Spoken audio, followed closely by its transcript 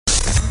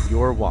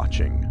You're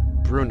watching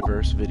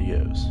Breuerverse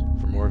Videos.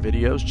 For more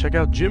videos, check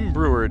out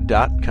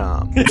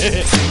jimbreuer.com.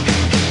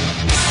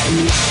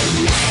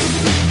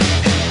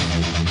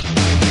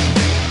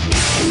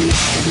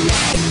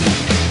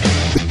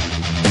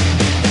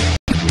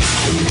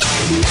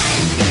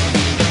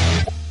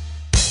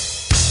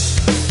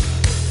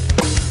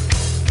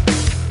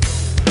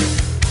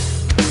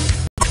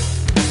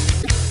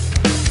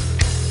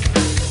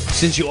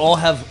 Since you all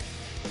have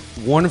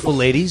wonderful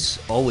ladies,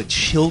 all with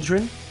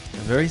children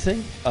and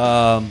everything,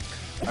 I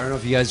don't know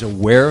if you guys are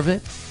aware of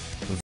it.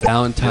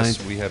 Valentine's.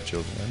 Yes, we have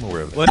children. I'm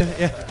aware of it. What?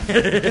 Yeah.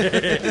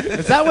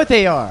 Is that what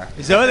they are?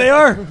 Is that what they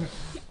are?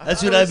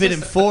 That's what I've been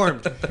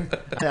informed.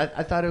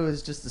 I thought it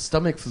was just the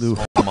stomach flu.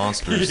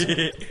 Monsters.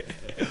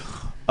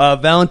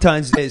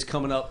 Valentine's Day is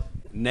coming up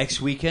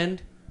next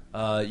weekend.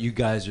 You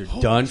guys are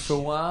done for a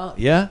while.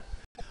 Yeah?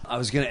 I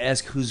was going to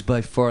ask who's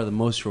by far the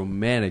most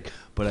romantic,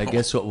 but I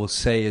guess what we'll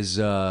say is,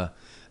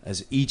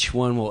 as each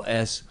one will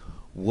ask,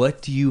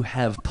 what do you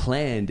have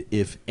planned,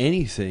 if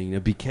anything? Now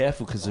be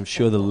careful, because I'm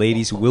sure the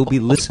ladies will be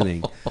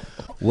listening.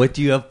 What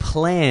do you have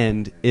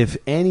planned, if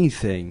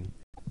anything,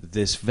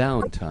 this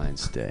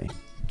Valentine's Day?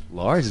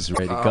 Lars is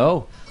ready to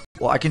go.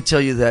 Well, I can tell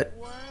you that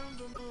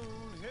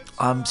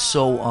I'm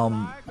so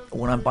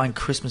when I'm buying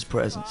Christmas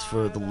presents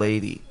for the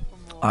lady,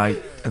 I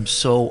am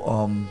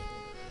so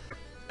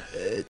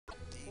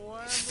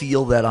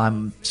feel that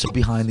I'm so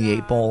behind the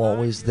eight ball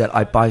always, that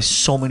I buy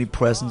so many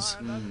presents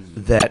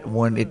that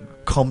when it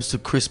comes to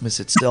Christmas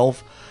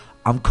itself,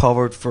 I'm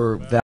covered for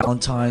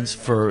Valentine's,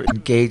 for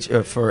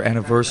for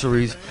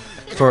anniversaries,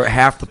 for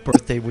half the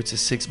birthday, which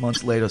is 6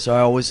 months later. So I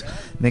always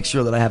make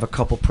sure that I have a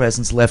couple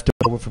presents left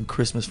over from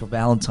Christmas for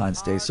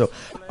Valentine's Day. So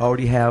I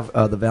already have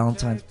the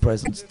Valentine's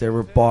presents. They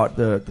were bought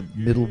the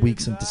middle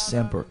weeks in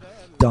December.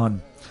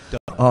 Done.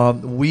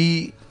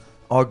 We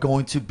are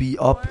going to be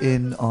up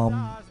in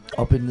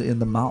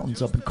the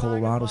mountains up in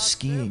Colorado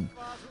skiing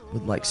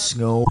with like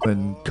snow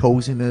and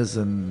coziness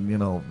and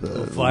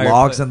the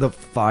logs and the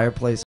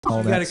fireplace and all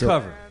You that. got it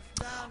covered.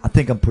 I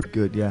think I'm pretty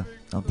good. Yeah,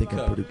 I'm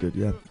pretty good.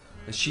 Yeah.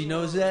 And she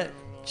knows that?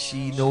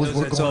 She knows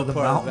we're it's going all to the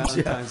part of mountains.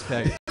 Valentine's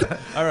package.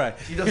 All right.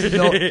 She doesn't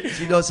know.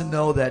 She doesn't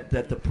know that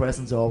the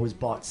presents are always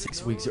bought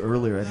 6 weeks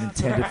earlier and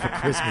intended for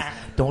Christmas.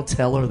 Don't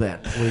tell her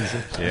that, please.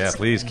 Yeah,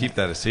 please keep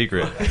that a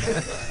secret.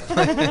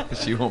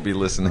 She won't be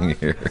listening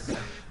here.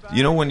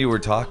 You know, when you were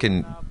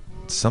talking,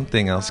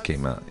 something else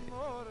came out.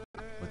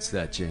 What's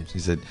that, James? He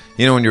said,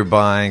 when you're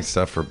buying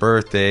stuff for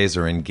birthdays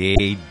or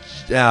engaged,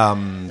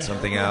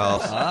 something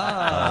else.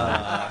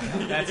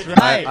 That's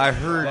right. I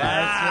heard.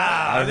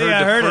 I think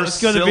I heard it. Let's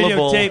go to the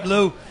videotape,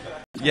 Lou.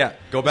 Yeah,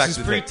 go back This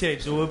to is the tape.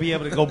 pre-tape, so we'll be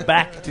able to go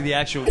back to the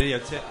actual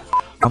videotape.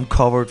 I'm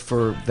covered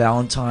for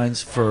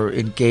Valentine's, for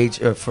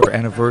for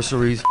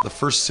anniversaries. The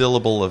first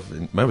syllable of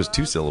it was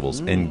 2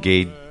 syllables.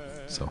 Engaged.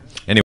 So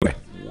anyway,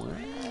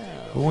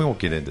 we won't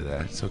get into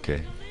that. It's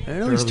okay. I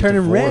know he's Early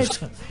turning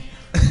divorce. red.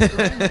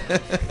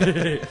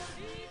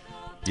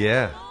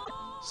 Yeah.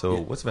 So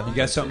what's Valentine's?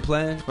 You got something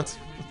planned, What's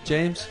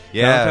James?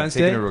 Yeah, Valentine's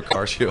taking Day? her to a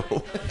car show.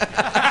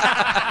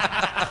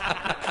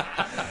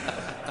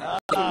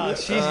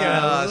 She's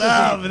gonna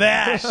love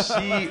that.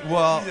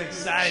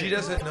 She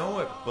doesn't know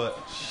it, but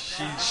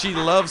she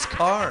loves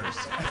cars.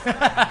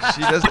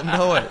 She doesn't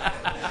know it.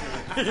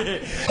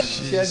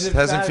 She just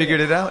hasn't figured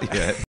it out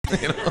yet.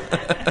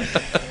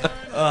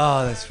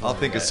 Oh, that's I'll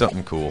think of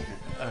something cool.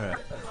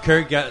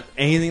 Kurt, got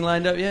anything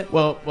lined up yet?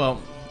 Well,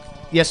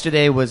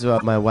 yesterday was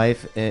my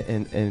wife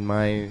and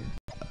my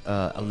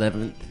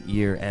 11th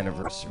year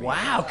anniversary.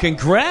 Wow,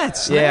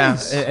 congrats. Yeah,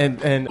 Nice.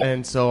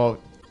 and so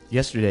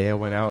yesterday I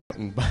went out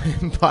and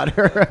bought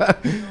her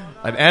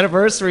an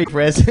anniversary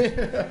present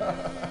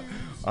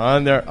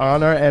on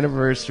our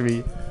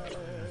anniversary.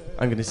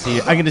 I'm gonna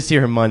see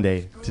her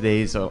Monday.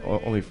 Today's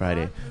only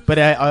Friday, but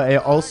I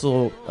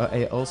also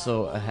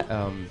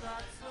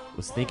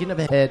was thinking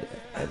ahead,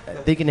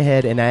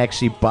 and I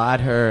actually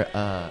bought her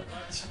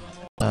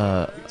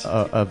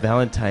a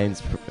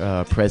Valentine's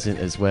present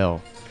as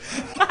well.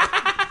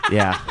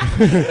 Yeah.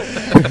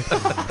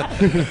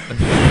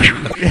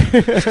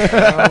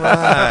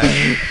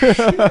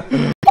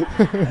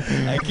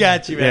 I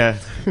got you, man.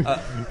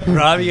 Yeah.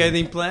 Rob, you got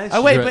anything planned?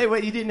 Oh, wait.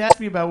 You didn't ask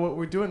me about what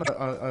we're doing.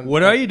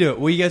 What are you doing?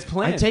 What are you guys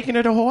planning? I'm taking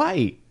her to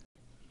Hawaii.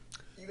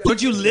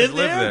 Don't you live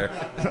Live there?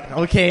 there.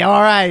 Okay,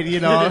 all right.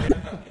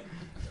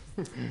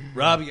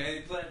 Rob, you got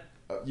anything planned?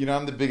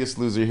 I'm the biggest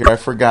loser here. I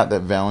forgot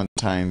that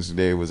Valentine's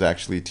Day was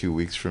actually 2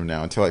 weeks from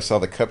now until I saw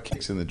the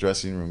cupcakes in the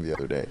dressing room the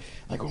other day.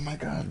 Like, oh my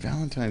God,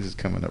 Valentine's is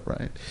coming up,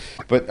 right?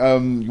 But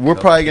we're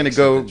probably going to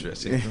go.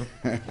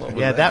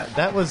 Yeah,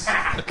 that was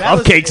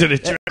Cupcakes in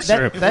the dressing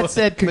room. that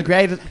said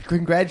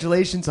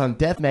congratulations on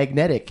Death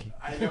Magnetic.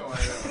 I know.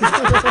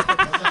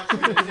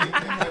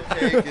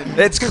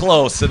 It's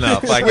close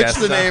enough, I guess.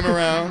 Switch the name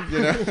around,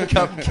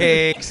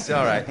 Cupcakes.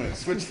 All right.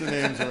 Switch the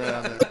names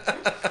around.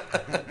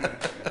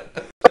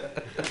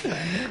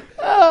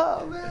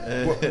 Oh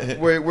man.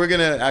 We're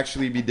gonna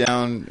actually be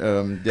down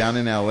in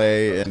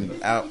LA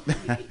and out.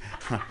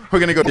 We're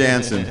gonna go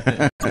dancing.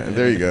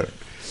 There you go.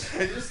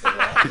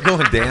 You're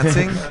going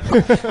dancing?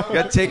 You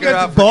got to take her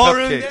out for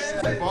ballroom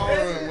cupcakes.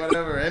 Ballroom,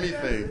 whatever,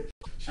 anything.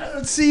 I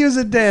don't see you as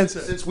a dancer.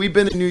 Since we've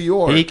been in New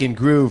York. He can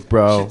groove,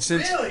 bro.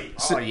 Since,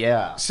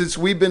 Yeah. Since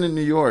we've been in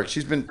New York,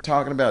 she's been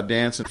talking about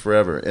dancing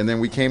forever. And then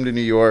we came to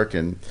New York,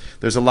 and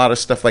there's a lot of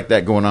stuff like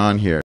that going on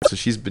here. So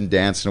she's been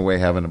dancing away,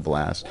 having a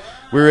blast.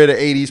 We were at an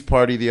 80s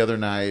party the other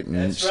night,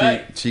 and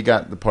she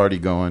got the party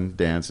going,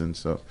 dancing.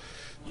 So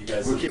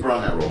we'll keep her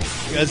on that roll.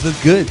 You guys look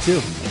good,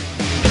 too.